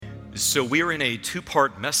So we're in a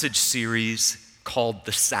two-part message series called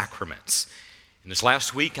The Sacraments. And this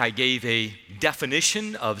last week I gave a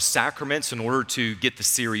definition of sacraments in order to get the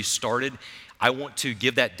series started. I want to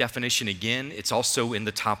give that definition again. It's also in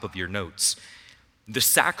the top of your notes. The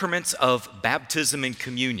sacraments of baptism and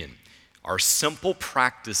communion are simple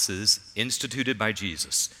practices instituted by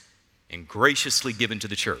Jesus and graciously given to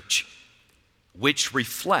the church, which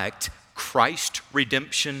reflect Christ's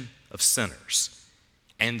redemption of sinners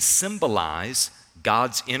and symbolize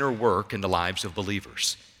God's inner work in the lives of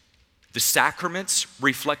believers. The sacraments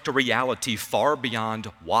reflect a reality far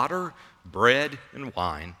beyond water, bread, and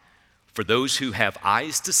wine for those who have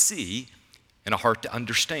eyes to see and a heart to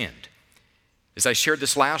understand. As I shared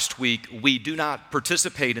this last week, we do not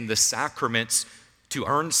participate in the sacraments to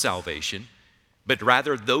earn salvation, but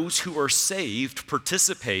rather those who are saved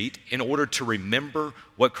participate in order to remember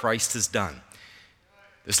what Christ has done.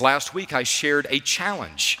 This last week, I shared a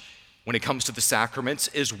challenge when it comes to the sacraments,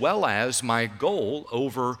 as well as my goal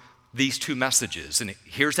over these two messages. And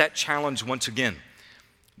here's that challenge once again.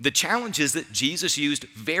 The challenge is that Jesus used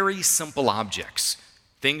very simple objects,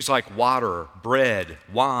 things like water, bread,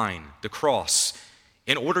 wine, the cross,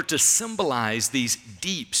 in order to symbolize these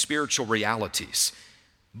deep spiritual realities.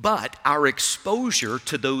 But our exposure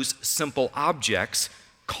to those simple objects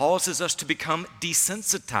causes us to become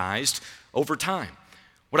desensitized over time.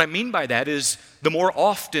 What I mean by that is the more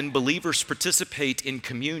often believers participate in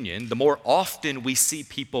communion, the more often we see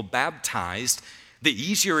people baptized, the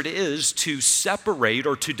easier it is to separate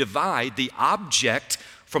or to divide the object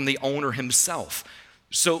from the owner himself.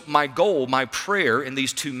 So my goal, my prayer in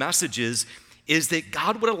these two messages is that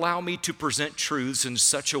God would allow me to present truths in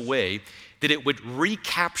such a way that it would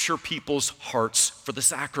recapture people's hearts for the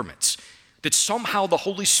sacraments, that somehow the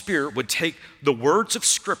Holy Spirit would take the words of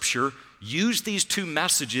Scripture, use these two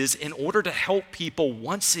messages in order to help people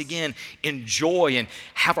once again enjoy and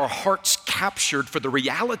have our hearts captured for the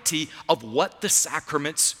reality of what the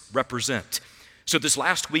sacraments represent. So this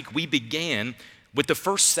last week we began with the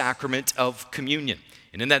first sacrament of communion.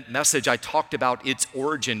 And in that message I talked about its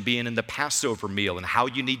origin being in the Passover meal and how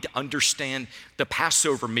you need to understand the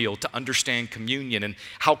Passover meal to understand communion, and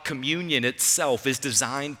how communion itself is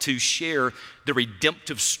designed to share the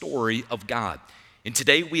redemptive story of God. And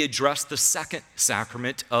today we address the second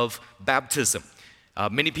sacrament of baptism.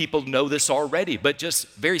 Many people know this already, but just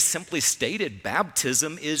very simply stated,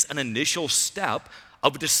 baptism is an initial step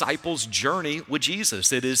of a disciple's journey with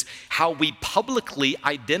Jesus. It is how we publicly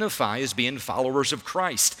identify as being followers of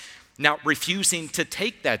Christ. Now, refusing to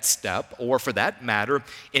take that step, or for that matter,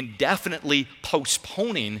 indefinitely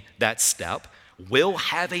postponing that step, will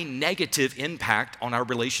have a negative impact on our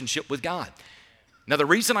relationship with God. Now, the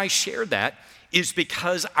reason I share that is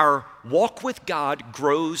because our walk with God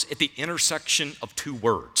grows at the intersection of two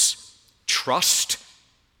words: trust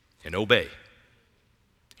and obey.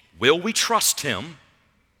 Will we trust Him?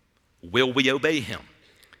 Will we obey Him?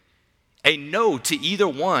 A no to either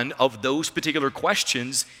one of those particular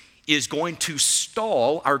questions is going to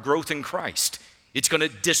stall our growth in Christ. It's going to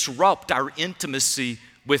disrupt our intimacy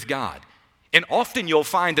with God. And often you'll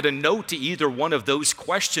find that a no to either one of those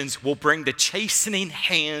questions will bring the chastening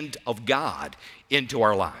hand of God into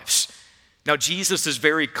our lives. Now, Jesus is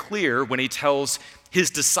very clear when He tells His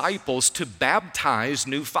disciples to baptize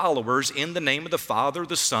new followers in the name of the Father,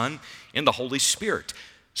 the Son, and the Holy Spirit.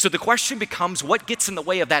 So the question becomes, what gets in the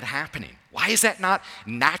way of that happening? Why is that not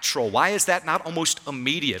natural? Why is that not almost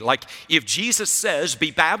immediate? Like, if Jesus says,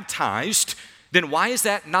 be baptized, then why is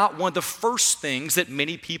that not one of the first things that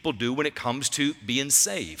many people do when it comes to being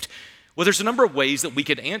saved? Well, there's a number of ways that we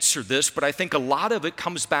could answer this, but I think a lot of it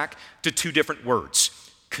comes back to two different words: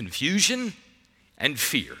 confusion and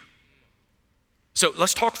fear. So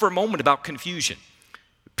let's talk for a moment about confusion.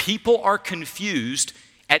 People are confused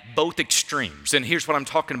at both extremes, and here's what I'm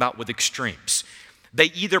talking about with extremes. They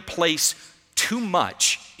either place too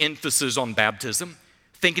much emphasis on baptism,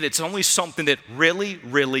 thinking it's only something that really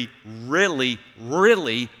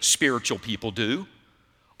spiritual people do,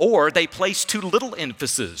 or they place too little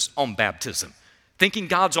emphasis on baptism, thinking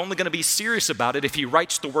God's only going to be serious about it if He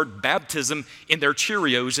writes the word baptism in their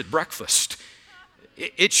Cheerios at breakfast.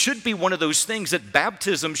 It should be one of those things that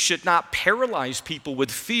baptism should not paralyze people with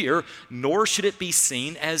fear, nor should it be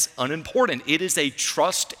seen as unimportant. It is a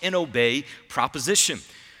trust and obey proposition.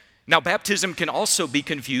 Now, baptism can also be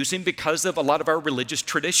confusing because of a lot of our religious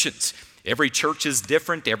traditions. Every church is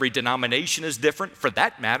different. Every denomination is different. For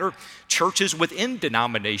that matter, churches within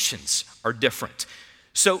denominations are different.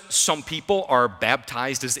 So some people are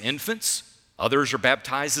baptized as infants. Others are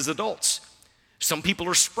baptized as adults. Some people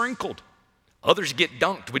are sprinkled. Others get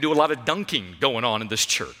dunked. We do a lot of dunking going on in this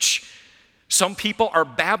church. Some people are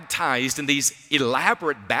baptized in these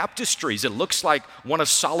elaborate baptistries. It looks like one of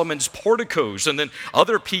Solomon's porticos. And then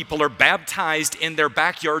other people are baptized in their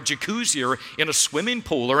backyard jacuzzi or in a swimming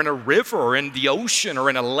pool or in a river or in the ocean or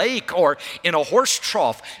in a lake or in a horse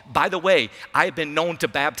trough. By the way, I've been known to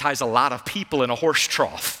baptize a lot of people in a horse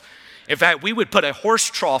trough. In fact, we would put a horse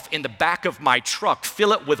trough in the back of my truck,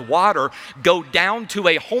 fill it with water, go down to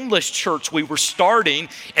a homeless church we were starting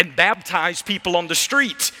and baptize people on the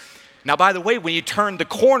street. Now, by the way, when you turn the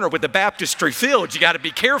corner with the baptistry field, you got to be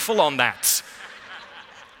careful on that.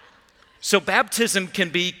 So baptism can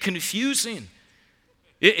be confusing.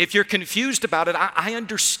 If you're confused about it, I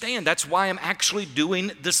understand. That's why I'm actually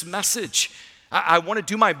doing this message. I want to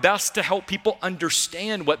do my best to help people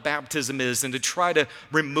understand what baptism is and to try to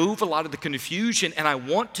remove a lot of the confusion. And I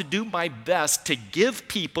want to do my best to give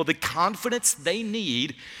people the confidence they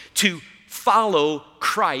need to follow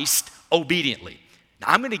Christ obediently. Now,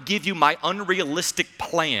 I'm going to give you my unrealistic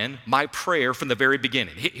plan, my prayer from the very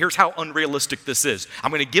beginning. Here's how unrealistic this is.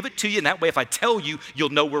 I'm going to give it to you, and that way if I tell you, you'll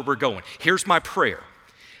know where we're going. Here's my prayer.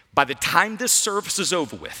 By the time this service is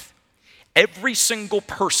over with, every single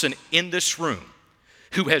person in this room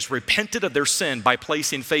who has repented of their sin by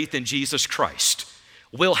placing faith in Jesus Christ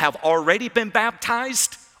will have already been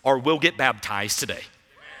baptized or will get baptized today.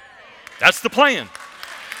 That's the plan.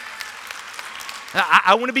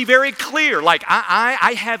 I want to be very clear. Like,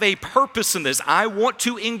 I have a purpose in this. I want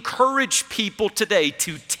to encourage people today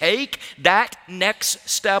to take that next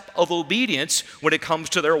step of obedience when it comes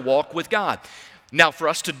to their walk with God. Now, for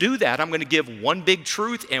us to do that, I'm going to give one big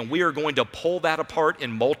truth, and we are going to pull that apart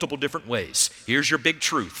in multiple different ways. Here's your big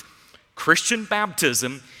truth. Christian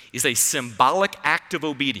baptism is a symbolic act of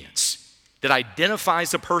obedience that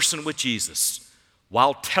identifies a person with Jesus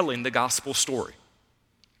while telling the gospel story.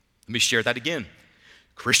 Let me share that again.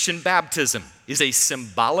 Christian baptism is a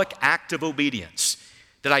symbolic act of obedience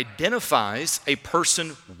that identifies a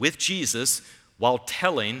person with Jesus while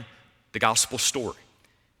telling the gospel story.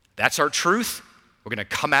 That's our truth. We're going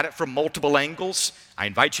to come at it from multiple angles. I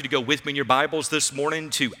invite you to go with me in your Bibles this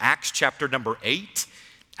morning to Acts chapter number 8.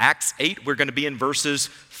 Acts 8, we're going to be in verses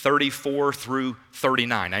 34 through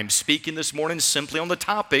 39. I'm speaking this morning simply on the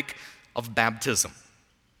topic of baptism.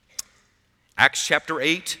 Acts chapter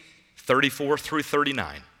 8, 34 through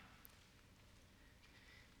 39.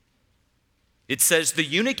 It says, "The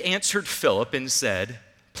eunuch answered Philip and said,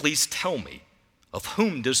 'Please tell me, of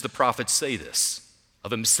whom does the prophet say this?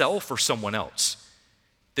 Of himself or someone else?'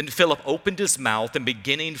 Then Philip opened his mouth, and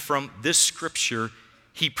beginning from this scripture,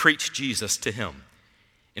 he preached Jesus to him.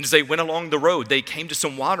 And as they went along the road, they came to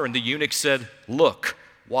some water, and the eunuch said, 'Look,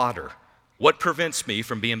 water, what prevents me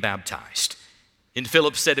from being baptized?' And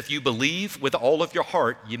Philip said, 'If you believe with all of your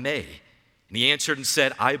heart, you may.' And he answered and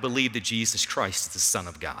said, 'I believe that Jesus Christ is the Son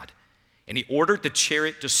of God.' And he ordered the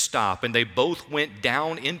chariot to stop, and they both went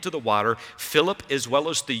down into the water, Philip as well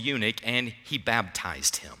as the eunuch, and he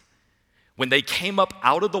baptized him. When they came up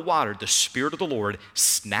out of the water, the Spirit of the Lord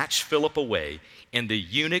snatched Philip away, and the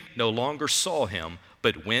eunuch no longer saw him,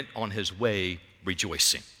 but went on his way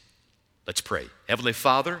rejoicing." Let's pray. Heavenly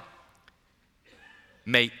Father,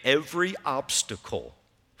 may every obstacle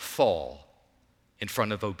fall in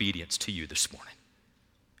front of obedience to you this morning.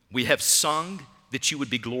 We have sung that you would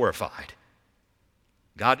be glorified.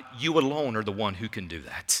 God, you alone are the one who can do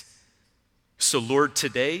that. So Lord,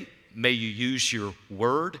 today, may you use your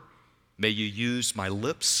word. May you use my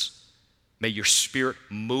lips. May your Spirit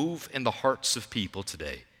move in the hearts of people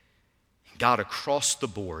today. God, across the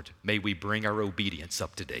board, may we bring our obedience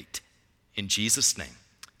up to date. In Jesus' name,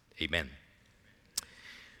 amen.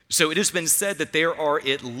 So it has been said that there are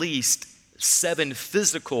at least 7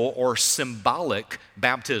 physical or symbolic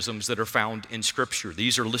baptisms that are found in Scripture.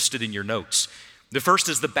 These are listed in your notes. The first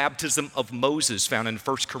is the baptism of Moses, found in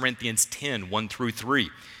 1 Corinthians 10, 1 through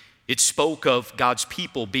 3. It spoke of God's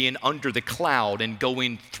people being under the cloud and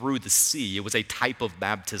going through the sea. It was a type of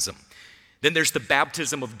baptism. Then there's the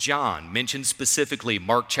baptism of John, mentioned specifically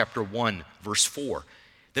Mark chapter 1, verse 4.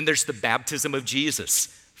 Then there's the baptism of Jesus,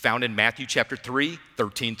 found in Matthew chapter 3,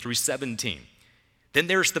 13 through 17. Then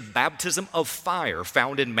there's the baptism of fire,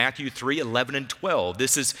 found in Matthew 3, 11 and 12.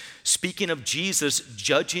 This is speaking of Jesus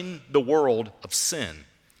judging the world of sin.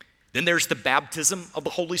 Then there's the baptism of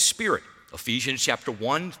the Holy Spirit, Ephesians chapter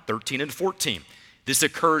 1, 13 and 14. This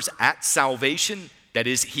occurs at salvation. That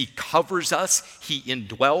is, he covers us, he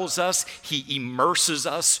indwells us, he immerses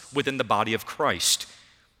us within the body of Christ.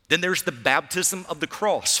 Then there's the baptism of the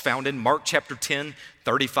cross found in Mark chapter 10,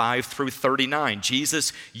 35 through 39.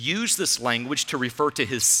 Jesus used this language to refer to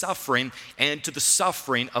his suffering and to the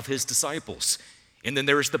suffering of his disciples. And then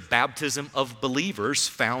there is the baptism of believers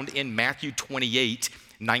found in Matthew 28,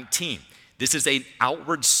 19. This is an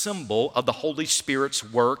outward symbol of the Holy Spirit's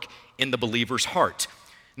work in the believer's heart.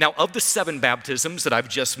 Now, of the 7 baptisms that I've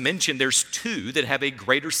just mentioned, there's 2 that have a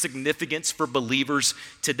greater significance for believers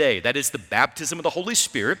today. That is the baptism of the Holy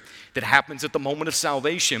Spirit that happens at the moment of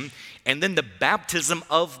salvation, and then the baptism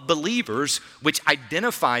of believers, which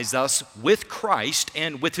identifies us with Christ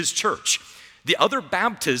and with his church. The other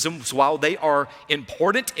baptisms, while they are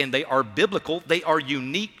important and they are biblical, they are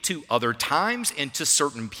unique to other times and to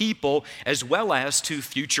certain people as well as to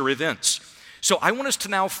future events. So I want us to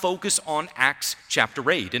now focus on Acts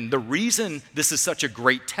chapter 8. And the reason this is such a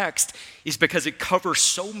great text is because it covers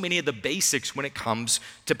so many of the basics when it comes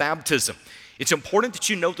to baptism. It's important that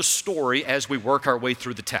you know the story as we work our way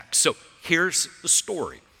through the text. So here's the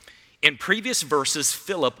story. In previous verses,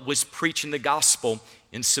 Philip was preaching the gospel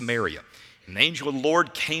in Samaria. An angel of the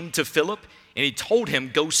Lord came to Philip and he told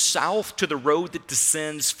him, go south to the road that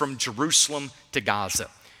descends from Jerusalem to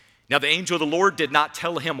Gaza. Now, the angel of the Lord did not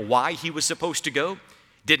tell him why he was supposed to go,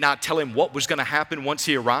 did not tell him what was going to happen once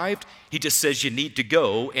he arrived. He just says, you need to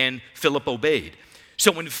go, and Philip obeyed.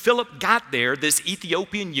 So when Philip got there, this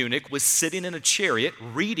Ethiopian eunuch was sitting in a chariot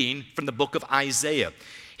reading from the book of Isaiah.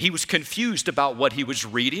 He was confused about what he was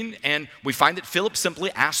reading, and we find that Philip simply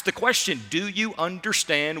asked the question, do you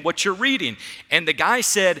understand what you're reading? And the guy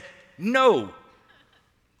said, no.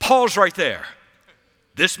 Pause right there.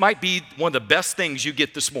 This might be one of the best things you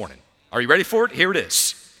get this morning. Are you ready for it? Here it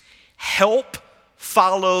is. Help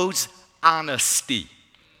follows honesty.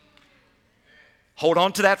 Hold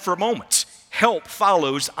on to that for a moment. Help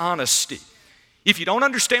follows honesty. If you don't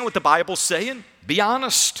understand what the Bible's saying, be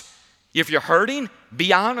honest. If you're hurting,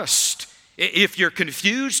 be honest. If you're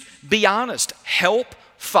confused, be honest. Help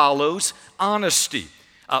follows honesty.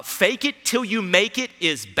 Fake it till you make it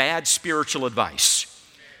is bad spiritual advice.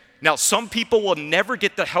 Now, some people will never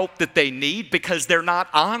get the help that they need because they're not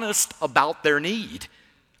honest about their need.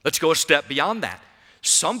 Let's go a step beyond that.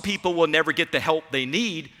 Some people will never get the help they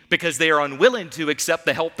need because they are unwilling to accept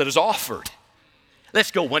the help that is offered.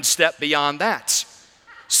 Let's go one step beyond that.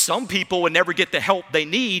 Some people will never get the help they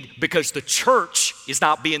need because the church is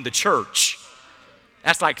not being the church.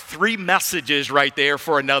 That's like 3 messages right there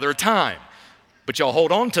for another time. But y'all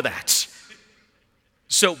hold on to that.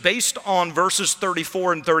 So based on verses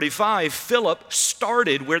 34 and 35, Philip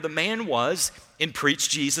started where the man was and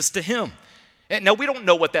preached Jesus to him. And now we don't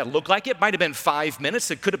know what that looked like. It might have been 5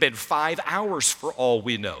 minutes. It could have been 5 hours for all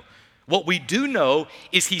we know. What we do know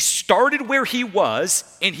is he started where he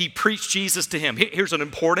was and he preached Jesus to him. Here's an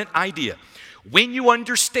important idea. When you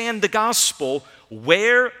understand the gospel,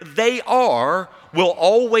 where they are will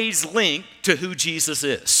always link to who Jesus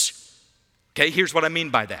is. Okay, here's what I mean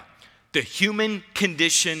by that. The human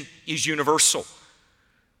condition is universal.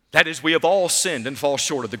 That is, we have all sinned and fall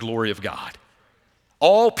short of the glory of God.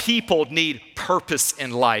 All people need purpose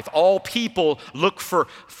in life. All people look for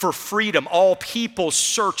freedom. All people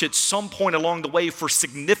search at some point along the way for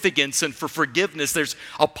significance and for forgiveness. There's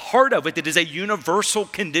a part of it that is a universal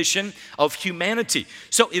condition of humanity.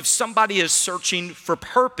 So if somebody is searching for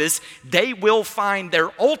purpose, they will find their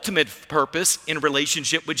ultimate purpose in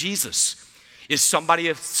relationship with Jesus. Is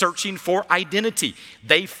somebody searching for identity?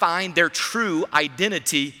 They find their true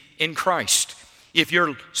identity in Christ. If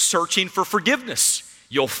you're searching for forgiveness,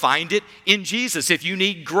 you'll find it in Jesus. If you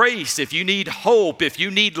need grace, if you need hope, if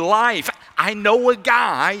you need life, I know a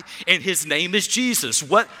guy and his name is Jesus.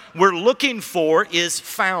 What we're looking for is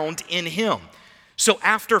found in him. So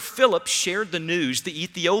after Philip shared the news, the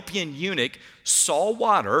Ethiopian eunuch saw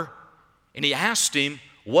water and he asked him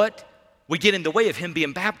what would get in the way of him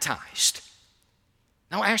being baptized.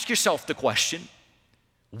 Now ask yourself the question,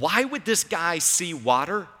 why would this guy see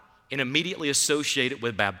water and immediately associate it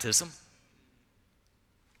with baptism?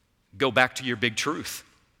 Go back to your big truth.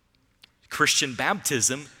 Christian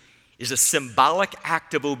baptism is a symbolic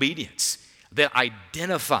act of obedience that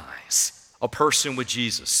identifies a person with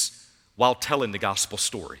Jesus while telling the gospel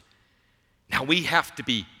story. Now we have to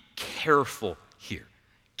be careful here,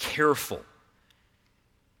 careful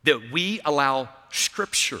that we allow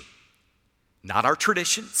Scripture, not our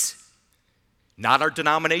traditions, not our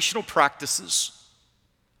denominational practices,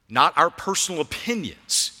 not our personal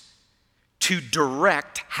opinions, to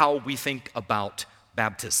direct how we think about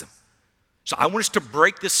baptism. So I want us to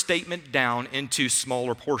break this statement down into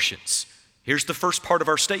smaller portions. Here's the first part of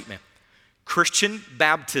our statement. Christian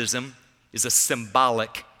baptism is a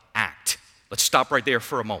symbolic act. Let's stop right there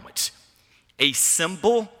for a moment. A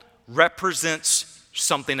symbol represents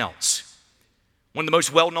something else. One of the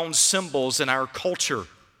most well-known symbols in our culture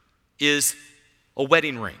is a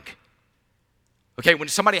wedding ring. Okay, when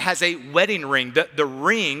somebody has a wedding ring, the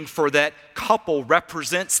ring for that couple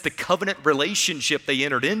represents the covenant relationship they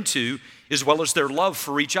entered into as well as their love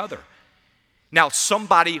for each other. Now,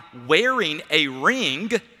 somebody wearing a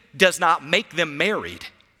ring does not make them married.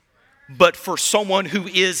 But for someone who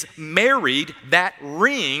is married, that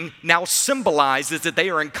ring now symbolizes that they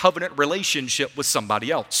are in covenant relationship with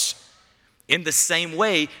somebody else. In the same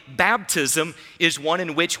way, baptism is one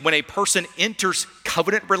in which when a person enters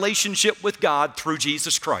covenant relationship with God through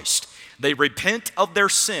Jesus Christ, they repent of their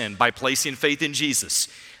sin by placing faith in Jesus.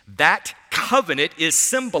 That covenant is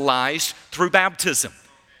symbolized through baptism.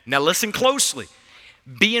 Now listen closely.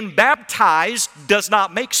 Being baptized does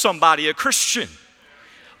not make somebody a Christian.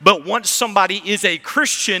 But once somebody is a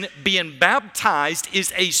Christian, being baptized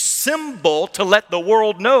is a symbol to let the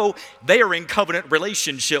world know they are in covenant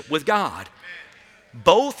relationship with God.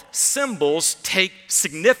 Both symbols take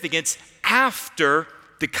significance after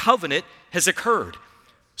the covenant has occurred.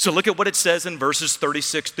 So look at what it says in verses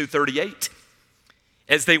 36 through 38.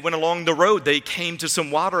 As they went along the road, they came to some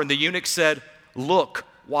water, and the eunuch said, "Look,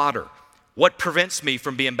 water, what prevents me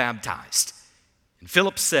from being baptized?" And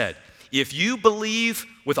Philip said, "If you believe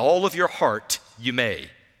with all of your heart, you may."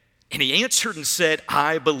 And he answered and said,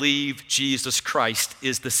 "I believe Jesus Christ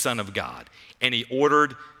is the Son of God." And he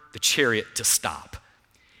ordered the chariot to stop.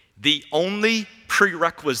 The only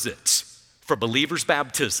prerequisite for believers'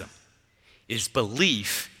 baptism is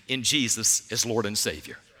belief in Jesus as Lord and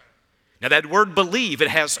Savior. Now that word believe, it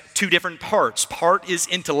has two different parts. Part is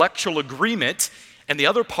intellectual agreement, and the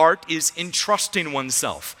other part is entrusting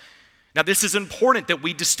oneself. Now, this is important that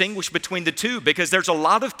we distinguish between the two because there's a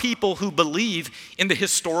lot of people who believe in the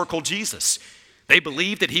historical Jesus. They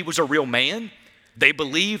believe that he was a real man. They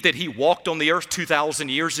believe that he walked on the earth 2,000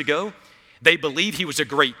 years ago. They believe he was a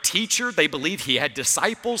great teacher. They believe he had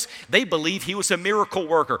disciples. They believe he was a miracle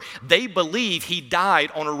worker. They believe he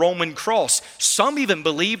died on a Roman cross. Some even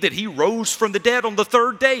believe that he rose from the dead on the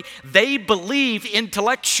third day. They believe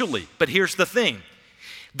intellectually. But here's the thing.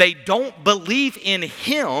 They don't believe in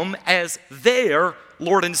him as their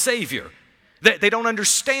Lord and Savior. They don't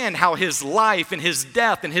understand how his life and his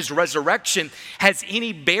death and his resurrection has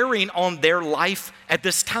any bearing on their life at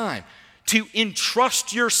this time. To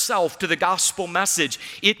entrust yourself to the gospel message,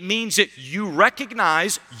 it means that you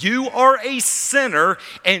recognize you are a sinner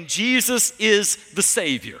and Jesus is the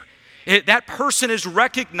Savior. That person is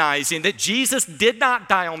recognizing that Jesus did not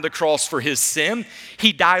die on the cross for his sin.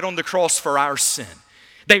 He died on the cross for our sin.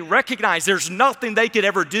 They recognize there's nothing they could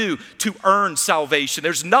ever do to earn salvation.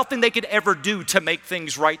 There's nothing they could ever do to make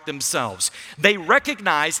things right themselves. They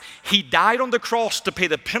recognize he died on the cross to pay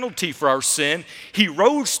the penalty for our sin. He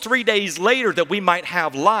rose 3 days later that we might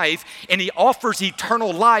have life, and he offers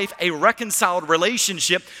eternal life, a reconciled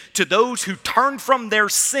relationship to those who turn from their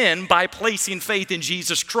sin by placing faith in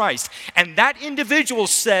Jesus Christ. And that individual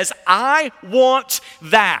says, "I want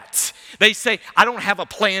that." They say, "I don't have a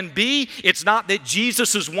plan B." It's not that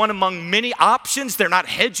Jesus is one among many options. They're not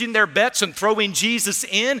hedging their bets and throwing Jesus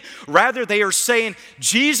in. Rather, they are saying,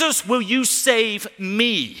 "Jesus, will you save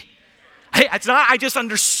me?" Hey, it's not, "I just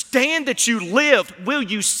understand that you lived. Will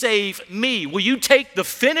you save me? Will you take the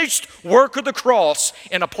finished work of the cross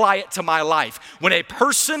and apply it to my life?" When a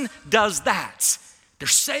person does that, they're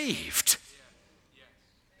saved.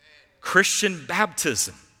 Christian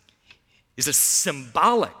baptism is a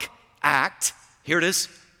symbolic act, here it is,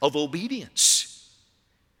 of obedience.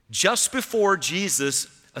 Just before Jesus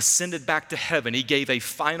ascended back to heaven, he gave a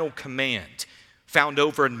final command found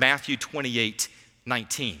over in Matthew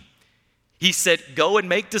 28:19. He said, "Go and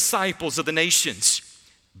make disciples of the nations,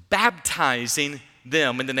 baptizing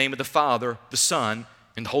them in the name of the Father, the Son,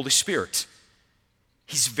 and the Holy Spirit."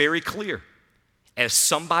 He's very clear. As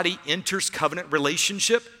somebody enters covenant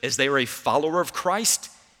relationship, as they are a follower of Christ,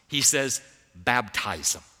 he says,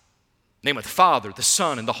 baptize them. Name of the Father, the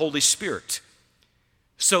Son, and the Holy Spirit.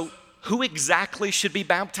 So who exactly should be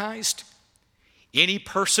baptized? Any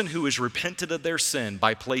person who has repented of their sin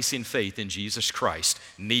by placing faith in Jesus Christ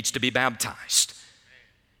needs to be baptized.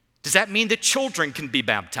 Does that mean that children can be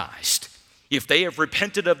baptized? If they have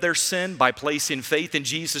repented of their sin by placing faith in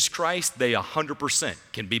Jesus Christ, they 100%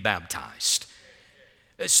 can be baptized.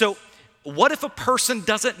 So what if a person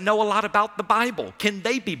doesn't know a lot about the Bible? Can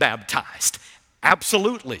they be baptized?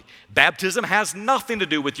 Absolutely. Baptism has nothing to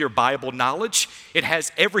do with your Bible knowledge. It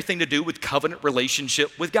has everything to do with covenant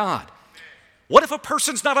relationship with God. What if a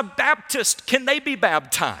person's not a Baptist? Can they be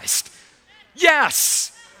baptized?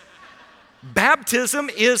 Yes. Baptism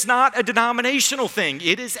is not a denominational thing.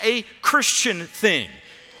 It is a Christian thing.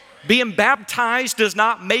 Being baptized does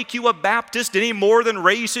not make you a Baptist any more than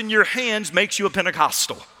raising your hands makes you a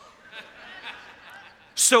Pentecostal.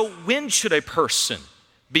 So when should a person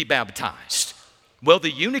be baptized? Well,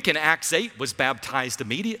 the eunuch in Acts 8 was baptized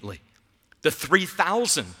immediately. The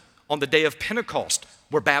 3,000 on the day of Pentecost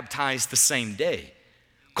were baptized the same day.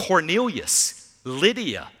 Cornelius,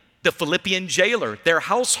 Lydia, the Philippian jailer, their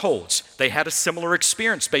households, they had a similar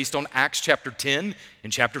experience based on Acts chapter 10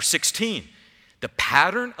 and chapter 16. The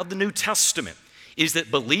pattern of the New Testament is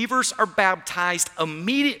that believers are baptized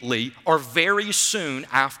immediately or very soon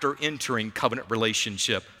after entering covenant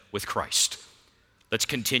relationship with Christ. Let's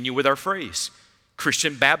continue with our phrase.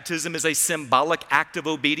 Christian baptism is a symbolic act of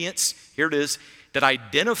obedience, here it is, that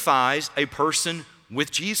identifies a person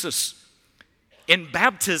with Jesus. In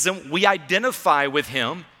baptism, we identify with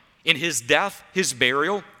him in his death, his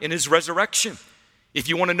burial, and his resurrection. If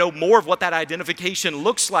you want to know more of what that identification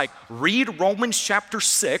looks like, read Romans chapter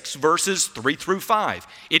 6, verses 3 through 5.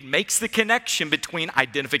 It makes the connection between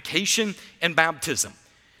identification and baptism.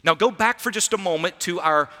 Now go back for just a moment to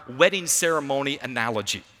our wedding ceremony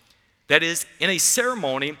analogy. That is, in a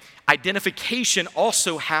ceremony, identification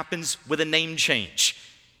also happens with a name change.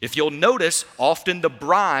 If you'll notice, often the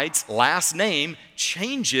bride's last name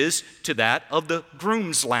changes to that of the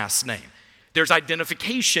groom's last name. There's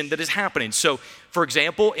identification that is happening. So, for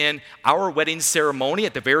example, in our wedding ceremony,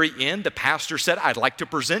 at the very end, the pastor said, I'd like to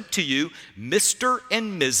present to you Mr.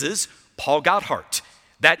 and Mrs. Paul Gotthard.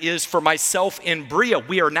 That is, for myself and Bria,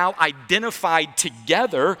 we are now identified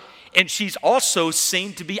together, and she's also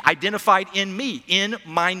seen to be identified in me, in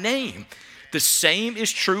my name. The same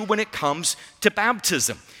is true when it comes to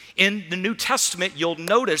baptism. In the New Testament, you'll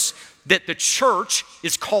notice that the church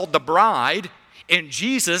is called the bride and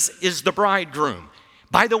Jesus is the bridegroom.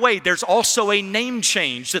 By the way, there's also a name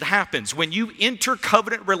change that happens. When you enter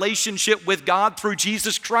covenant relationship with God through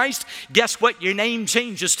Jesus Christ, guess what your name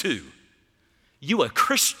changes to? You a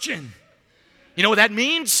Christian. You know what that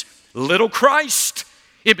means? Little Christ.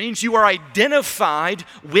 It means you are identified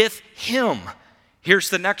with him. Here's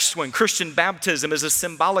the next one. Christian baptism is a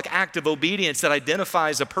symbolic act of obedience that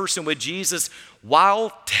identifies a person with Jesus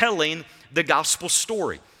while telling the gospel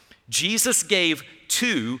story. Jesus gave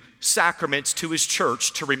 2 sacraments to his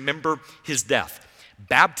church to remember his death.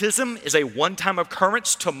 Baptism is a one-time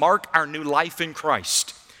occurrence to mark our new life in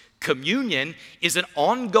Christ. Communion is an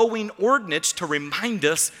ongoing ordinance to remind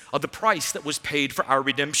us of the price that was paid for our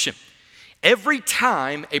redemption. Every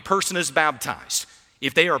time a person is baptized,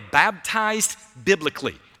 if they are baptized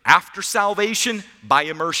biblically, after salvation, by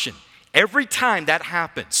immersion, every time that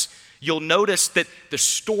happens, you'll notice that the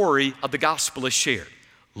story of the gospel is shared.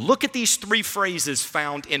 Look at these 3 phrases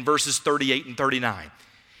found in verses 38 and 39.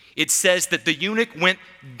 It says that the eunuch went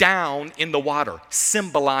down in the water,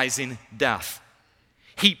 symbolizing death.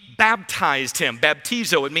 He baptized him.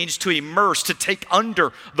 Baptizo, it means to immerse, to take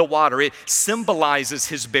under the water. It symbolizes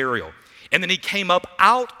his burial. And then he came up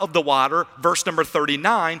out of the water, verse number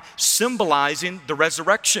 39, symbolizing the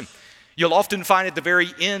resurrection. You'll often find at the very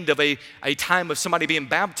end of a time of somebody being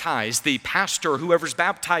baptized, the pastor or whoever's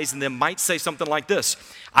baptizing them might say something like this: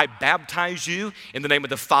 I baptize you in the name of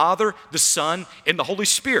the Father, the Son, and the Holy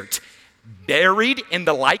Spirit, buried in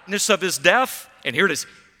the likeness of his death, and here it is,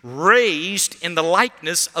 raised in the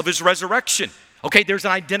likeness of his resurrection. Okay, there's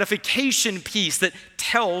an identification piece that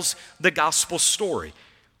tells the gospel story.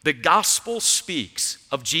 The gospel speaks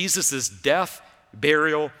of Jesus' death,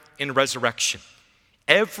 burial, and resurrection.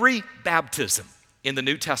 Every baptism in the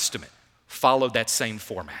New Testament followed that same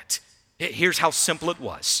format. Here's how simple it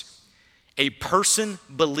was. A person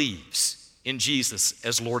believes in Jesus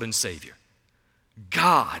as Lord and Savior.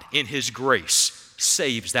 God, in his grace,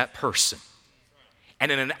 saves that person.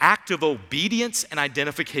 And in an act of obedience and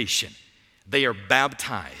identification, they are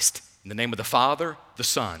baptized in the name of the Father, the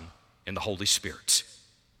Son, and the Holy Spirit.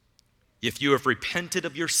 If you have repented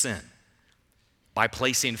of your sin by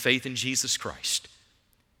placing faith in Jesus Christ,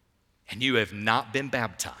 and you have not been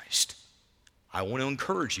baptized, I want to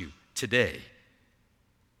encourage you today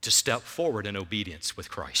to step forward in obedience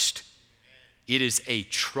with Christ. It is a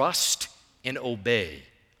trust and obey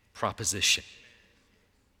proposition.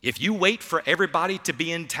 If you wait for everybody to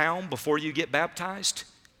be in town before you get baptized,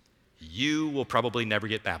 you will probably never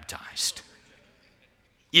get baptized.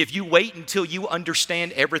 If you wait until you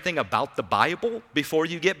understand everything about the Bible before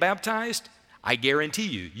you get baptized, I guarantee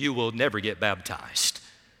you, you will never get baptized.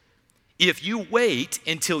 If you wait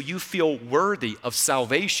until you feel worthy of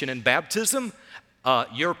salvation and baptism,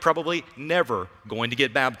 you're probably never going to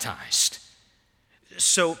get baptized.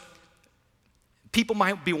 So people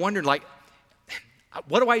might be wondering, like,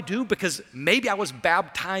 What do I do? Because maybe I was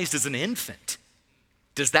baptized as an infant.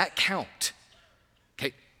 Does that count?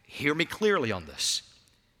 Okay, hear me clearly on this.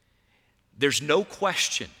 There's no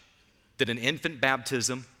question that an infant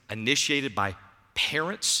baptism initiated by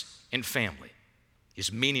parents and family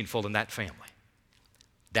is meaningful in that family.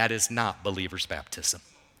 That is not believer's baptism.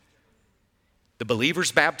 The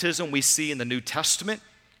believer's baptism we see in the New Testament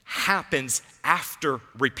happens after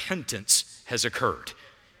repentance has occurred.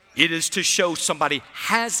 It is to show somebody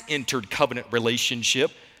has entered covenant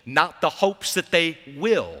relationship, not the hopes that they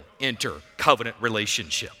will enter covenant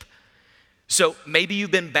relationship. So maybe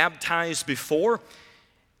you've been baptized before,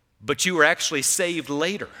 but you were actually saved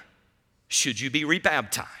later. Should you be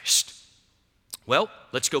rebaptized? Well,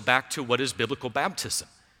 let's go back to what is biblical baptism.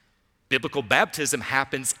 Biblical baptism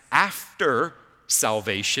happens after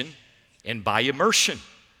salvation and by immersion.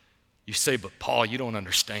 You say, but Paul, you don't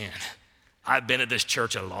understand. I've been at this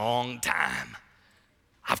church a long time.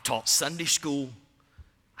 I've taught Sunday school.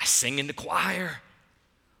 I sing in the choir.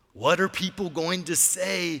 What are people going to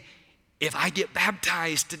say if I get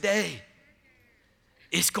baptized today?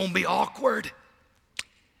 It's going to be awkward.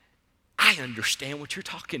 I understand what you're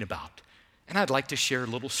talking about, and I'd like to share a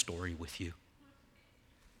little story with you.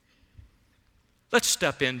 Let's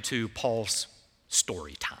step into Paul's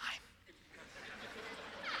story time.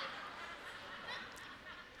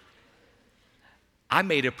 I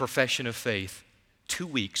made a profession of faith 2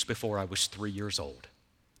 weeks before I was 3 years old.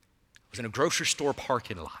 I was in a grocery store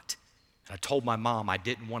parking lot, and I told my mom I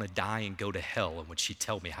didn't want to die and go to hell, and would she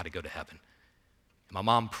tell me how to go to heaven? And my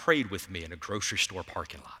mom prayed with me in a grocery store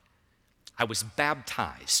parking lot. I was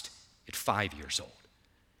baptized at 5 years old,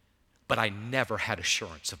 but I never had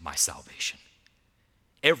assurance of my salvation.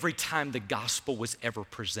 Every time the gospel was ever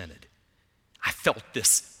presented, I felt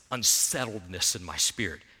this unsettledness in my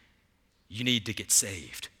spirit. You need to get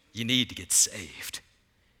saved. You need to get saved.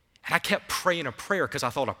 And I kept praying a prayer because I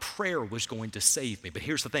thought a prayer was going to save me. But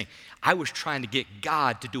here's the thing. I was trying to get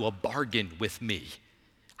God to do a bargain with me.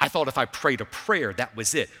 I thought if I prayed a prayer, that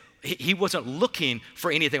was it. He wasn't looking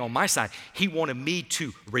for anything on my side. He wanted me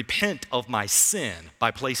to repent of my sin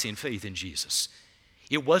by placing faith in Jesus.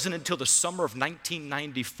 It wasn't until the summer of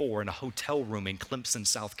 1994 in a hotel room in Clemson,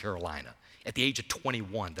 South Carolina, at the age of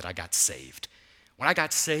 21 that I got saved. When I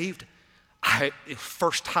got saved,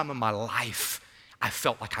 first time in my life, I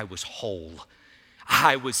felt like I was whole.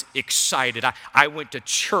 I was excited. I went to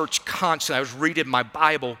church constantly. I was reading my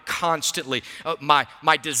Bible constantly. My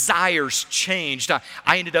desires changed. I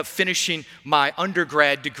ended up finishing my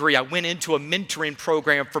undergrad degree. I went into a mentoring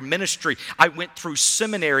program for ministry. I went through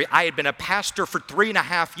seminary. I had been a pastor for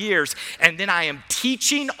 3.5 years, and then I am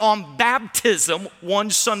teaching on baptism one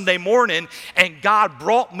Sunday morning, and God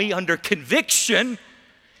brought me under conviction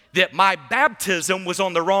that my baptism was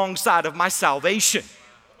on the wrong side of my salvation.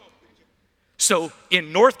 So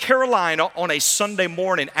in North Carolina on a Sunday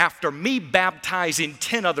morning, after me baptizing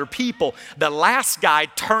 10 other people, the last guy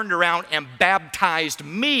turned around and baptized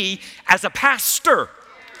me as a pastor.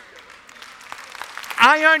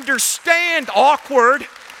 I understand awkward.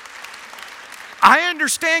 I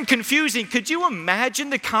understand confusing. Could you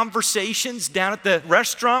imagine the conversations down at the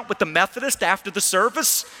restaurant with the Methodist after the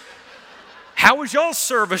service? How was y'all's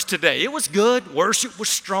service today? It was good. Worship was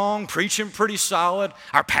strong, preaching pretty solid.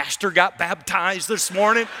 Our pastor got baptized this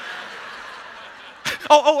morning.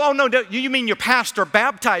 No, you mean your pastor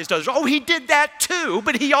baptized others? Oh, he did that too,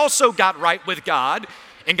 but he also got right with God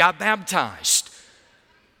and got baptized.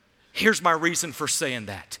 Here's my reason for saying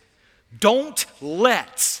that. Don't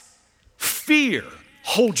let fear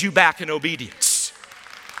hold you back in obedience.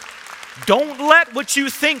 Don't let what you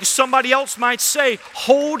think somebody else might say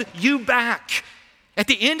hold you back. At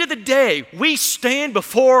the end of the day, we stand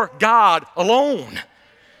before God alone.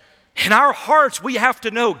 In our hearts, we have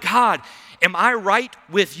to know, God, am I right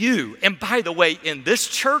with you? And by the way, in this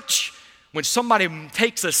church, when somebody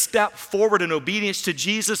takes a step forward in obedience to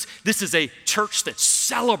Jesus, this is a church that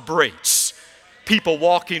celebrates people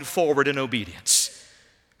walking forward in obedience.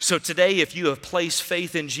 So today, if you have placed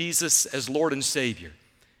faith in Jesus as Lord and Savior,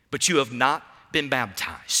 but you have not been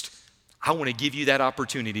baptized, I want to give you that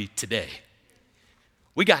opportunity today.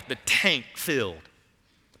 We got the tank filled.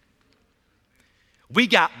 We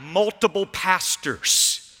got multiple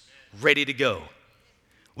pastors ready to go.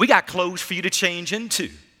 We got clothes for you to change into.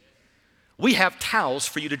 We have towels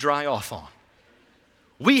for you to dry off on.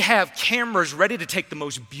 We have cameras ready to take the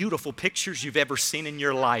most beautiful pictures you've ever seen in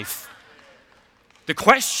your life. The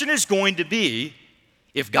question is going to be,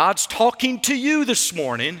 if God's talking to you this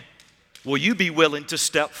morning, will you be willing to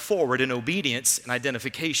step forward in obedience and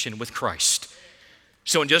identification with Christ?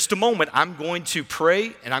 So in just a moment, I'm going to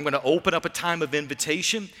pray and I'm going to open up a time of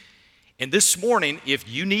invitation. And this morning, if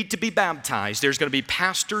you need to be baptized, there's going to be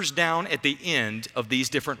pastors down at the end of these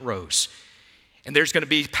different rows. And there's going to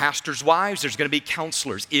be pastors' wives, there's going to be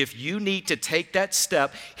counselors. If you need to take that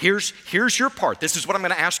step, here's your part. This is what I'm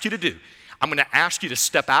going to ask you to do. I'm going to ask you to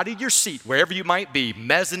step out of your seat, wherever you might be,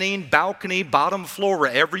 mezzanine, balcony, bottom floor,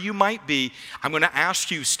 wherever you might be. I'm going to ask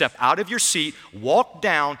you, step out of your seat, walk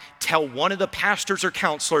down, tell one of the pastors or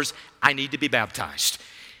counselors, I need to be baptized.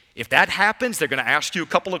 If that happens, they're going to ask you a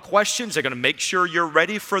couple of questions. They're going to make sure you're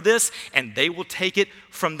ready for this, and they will take it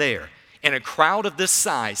from there. In a crowd of this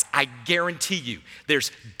size, I guarantee you,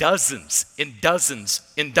 there's dozens and dozens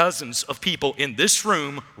and dozens of people in this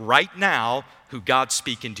room right now who God's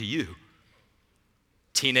speaking to you.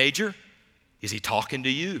 Teenager, is he talking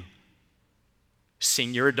to you?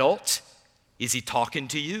 Senior adult, is he talking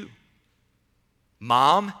to you?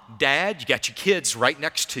 Mom, dad, you got your kids right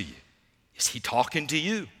next to you. Is he talking to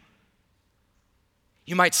you?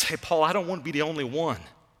 You might say, Paul, I don't want to be the only one.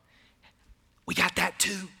 We got that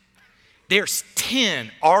too. There's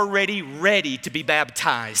 10 already ready to be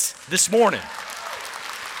baptized this morning.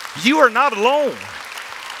 You are not alone.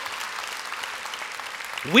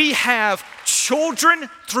 We have children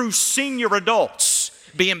through senior adults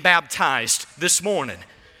being baptized this morning.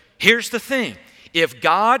 Here's the thing. If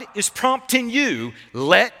God is prompting you,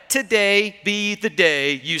 let today be the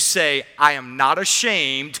day you say, I am not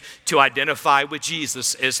ashamed to identify with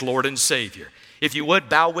Jesus as Lord and Savior. If you would,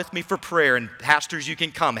 bow with me for prayer, and pastors, you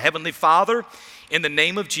can come. Heavenly Father, in the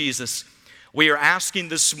name of Jesus, we are asking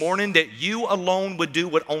this morning that you alone would do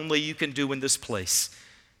what only you can do in this place.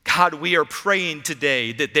 God, we are praying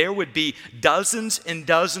today that there would be dozens and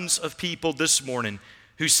dozens of people this morning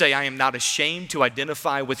who say, I am not ashamed to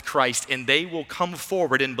identify with Christ, and they will come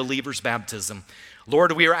forward in believer's baptism.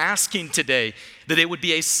 Lord, we are asking today that it would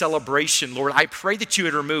be a celebration. Lord, I pray that you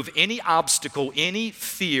would remove any obstacle, any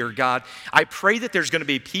fear, God. I pray that there's going to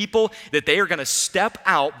be people that they are going to step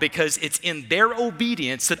out because it's in their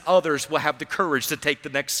obedience that others will have the courage to take the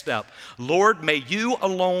next step. Lord, may you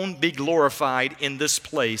alone be glorified in this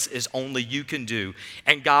place as only you can do.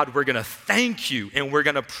 And God, we're going to thank you and we're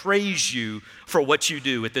going to praise you for what you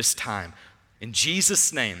do at this time. In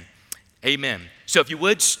Jesus' name, amen. So if you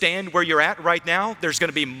would stand where you're at right now, there's going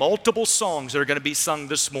to be multiple songs that are going to be sung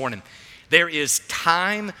this morning. There is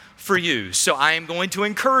time for you. So I am going to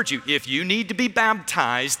encourage you, if you need to be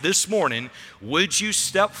baptized this morning, would you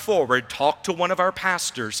step forward, talk to one of our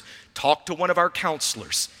pastors, talk to one of our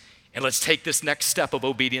counselors, and let's take this next step of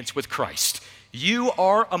obedience with Christ. You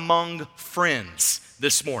are among friends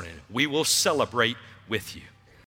this morning. We will celebrate with you.